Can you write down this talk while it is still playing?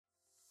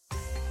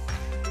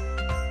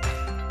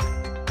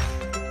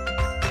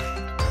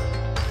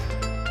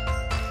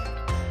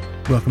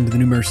Welcome to the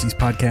New Mercies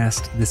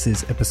Podcast. This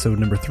is episode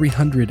number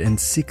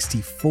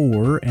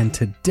 364, and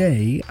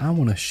today I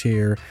want to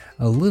share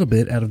a little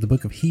bit out of the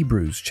book of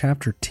Hebrews,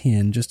 chapter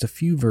 10, just a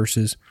few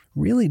verses,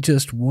 really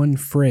just one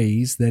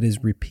phrase that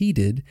is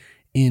repeated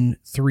in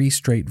 3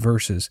 straight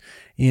verses.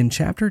 In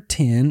chapter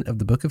 10 of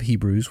the book of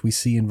Hebrews, we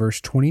see in verse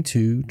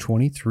 22,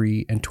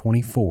 23, and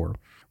 24,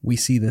 we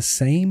see the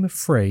same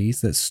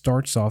phrase that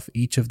starts off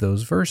each of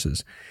those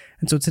verses.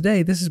 And so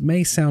today, this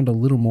may sound a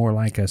little more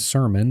like a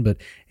sermon, but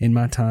in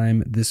my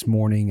time this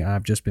morning,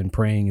 I've just been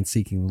praying and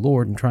seeking the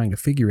Lord and trying to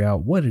figure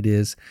out what it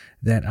is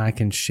that I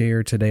can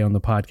share today on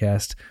the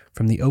podcast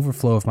from the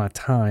overflow of my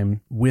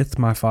time with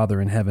my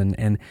Father in heaven.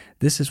 And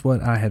this is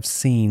what I have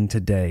seen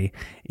today.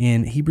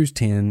 In Hebrews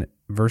 10,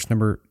 verse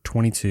number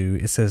 22,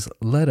 it says,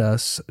 "Let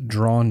us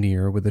draw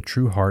near with a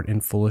true heart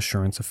and full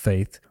assurance of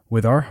faith,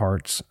 with our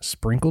hearts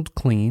sprinkled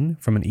clean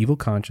from an evil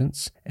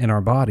conscience and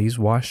our bodies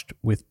washed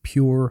with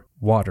pure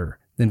water."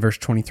 Then verse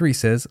 23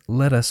 says,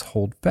 "Let us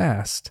hold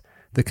fast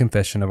the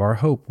confession of our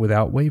hope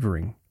without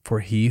wavering, for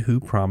he who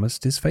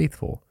promised is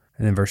faithful."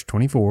 And then verse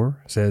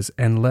 24 says,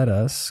 "And let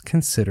us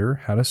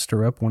consider how to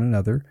stir up one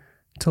another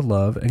to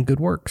love and good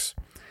works."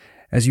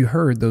 As you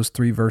heard those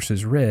 3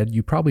 verses read,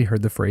 you probably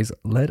heard the phrase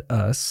 "let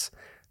us"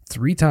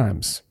 3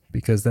 times,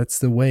 because that's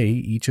the way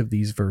each of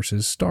these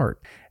verses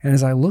start. And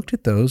as I looked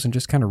at those and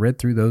just kind of read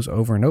through those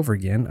over and over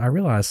again, I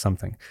realized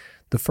something.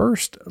 The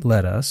first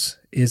 "let us"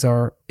 is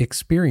our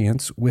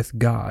experience with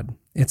God.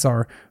 It's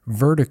our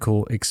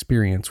vertical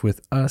experience with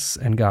us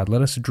and God.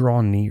 Let us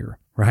draw near,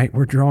 right?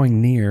 We're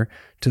drawing near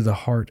to the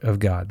heart of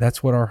God.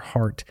 That's what our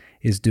heart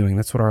is doing.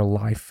 That's what our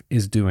life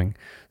is doing.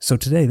 So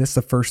today, that's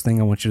the first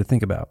thing I want you to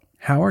think about.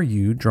 How are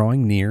you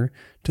drawing near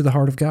to the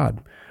heart of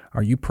God?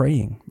 Are you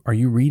praying? Are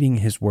you reading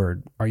His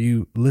Word? Are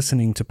you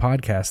listening to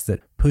podcasts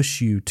that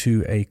push you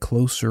to a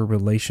closer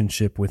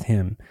relationship with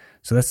Him?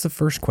 So that's the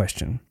first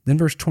question. Then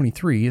verse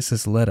 23, it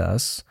says, "Let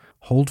us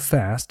hold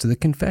fast to the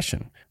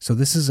confession." So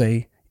this is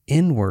a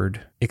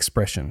inward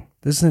expression.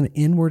 This is an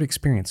inward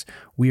experience.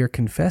 We are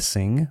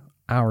confessing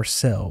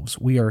ourselves.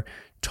 We are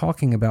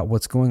talking about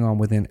what's going on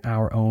within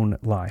our own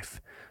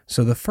life.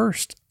 So the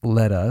first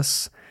 "let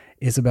us"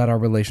 is about our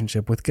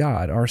relationship with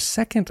God. Our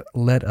second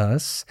 "let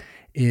us"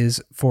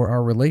 is for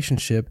our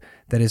relationship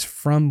that is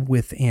from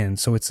within.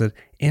 So it's an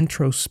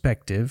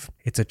introspective,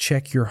 it's a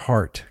check your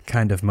heart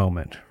kind of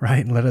moment,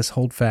 right? Let us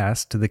hold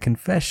fast to the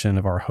confession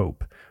of our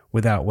hope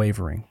without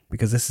wavering,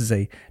 because this is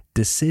a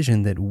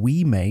decision that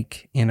we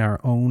make in our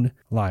own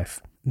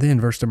life.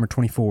 Then verse number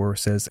 24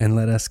 says, "And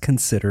let us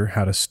consider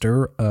how to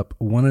stir up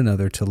one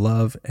another to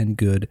love and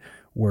good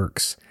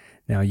works."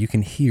 Now you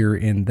can hear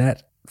in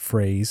that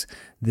phrase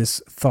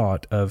this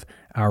thought of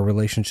our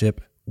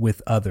relationship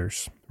with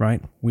others,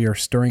 right? We are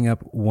stirring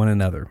up one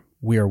another.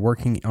 We are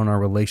working on our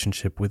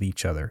relationship with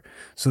each other.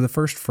 So the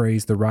first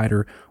phrase, the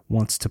writer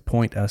wants to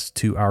point us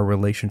to our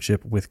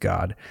relationship with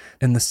God.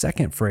 And the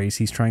second phrase,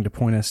 he's trying to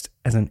point us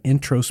as an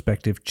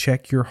introspective,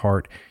 check your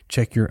heart,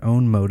 check your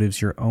own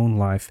motives, your own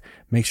life.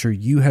 Make sure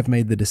you have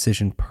made the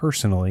decision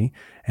personally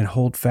and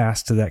hold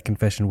fast to that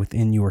confession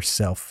within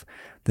yourself.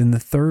 Then the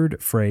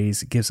third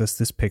phrase gives us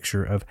this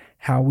picture of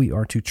how we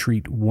are to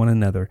treat one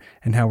another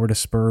and how we're to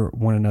spur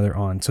one another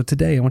on. So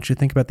today, I want you to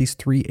think about these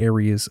 3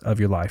 areas of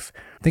your life.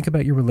 Think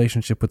about your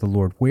relationship with the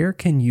Lord. Where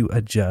can you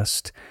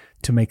adjust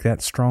to make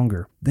that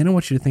stronger? Then I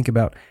want you to think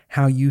about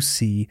how you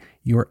see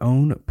your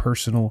own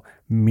personal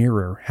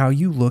mirror, how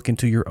you look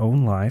into your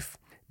own life.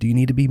 Do you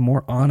need to be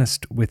more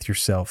honest with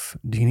yourself?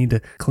 Do you need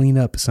to clean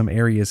up some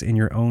areas in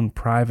your own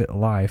private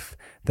life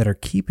that are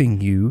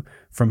keeping you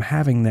from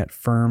having that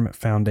firm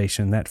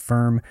foundation, that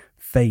firm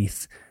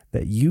faith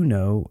that you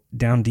know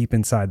down deep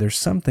inside? There's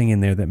something in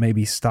there that may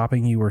be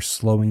stopping you or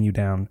slowing you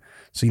down.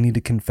 So you need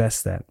to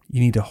confess that. You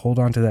need to hold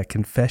on to that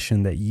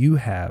confession that you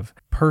have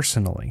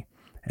personally.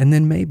 And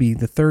then maybe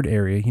the third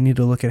area, you need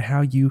to look at how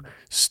you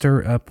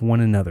stir up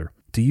one another.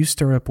 Do you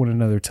stir up one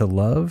another to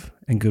love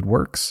and good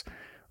works?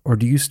 Or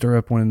do you stir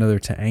up one another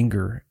to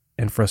anger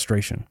and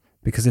frustration?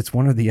 Because it's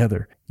one or the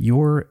other.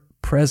 Your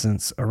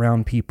presence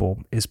around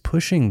people is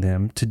pushing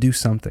them to do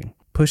something.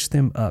 Push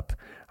them up.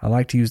 I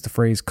like to use the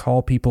phrase,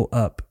 call people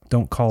up,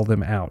 don't call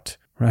them out,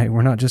 right?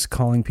 We're not just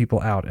calling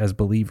people out as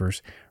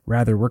believers.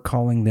 Rather, we're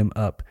calling them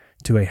up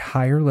to a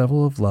higher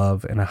level of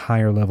love and a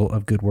higher level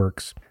of good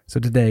works. So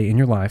today in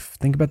your life,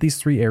 think about these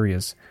 3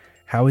 areas.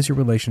 How is your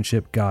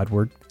relationship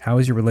Godward? How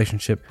is your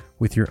relationship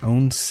with your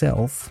own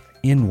self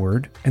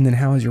inward? And then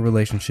how is your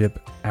relationship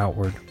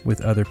outward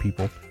with other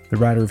people? The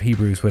writer of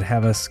Hebrews would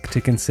have us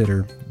to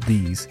consider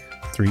these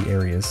 3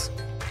 areas.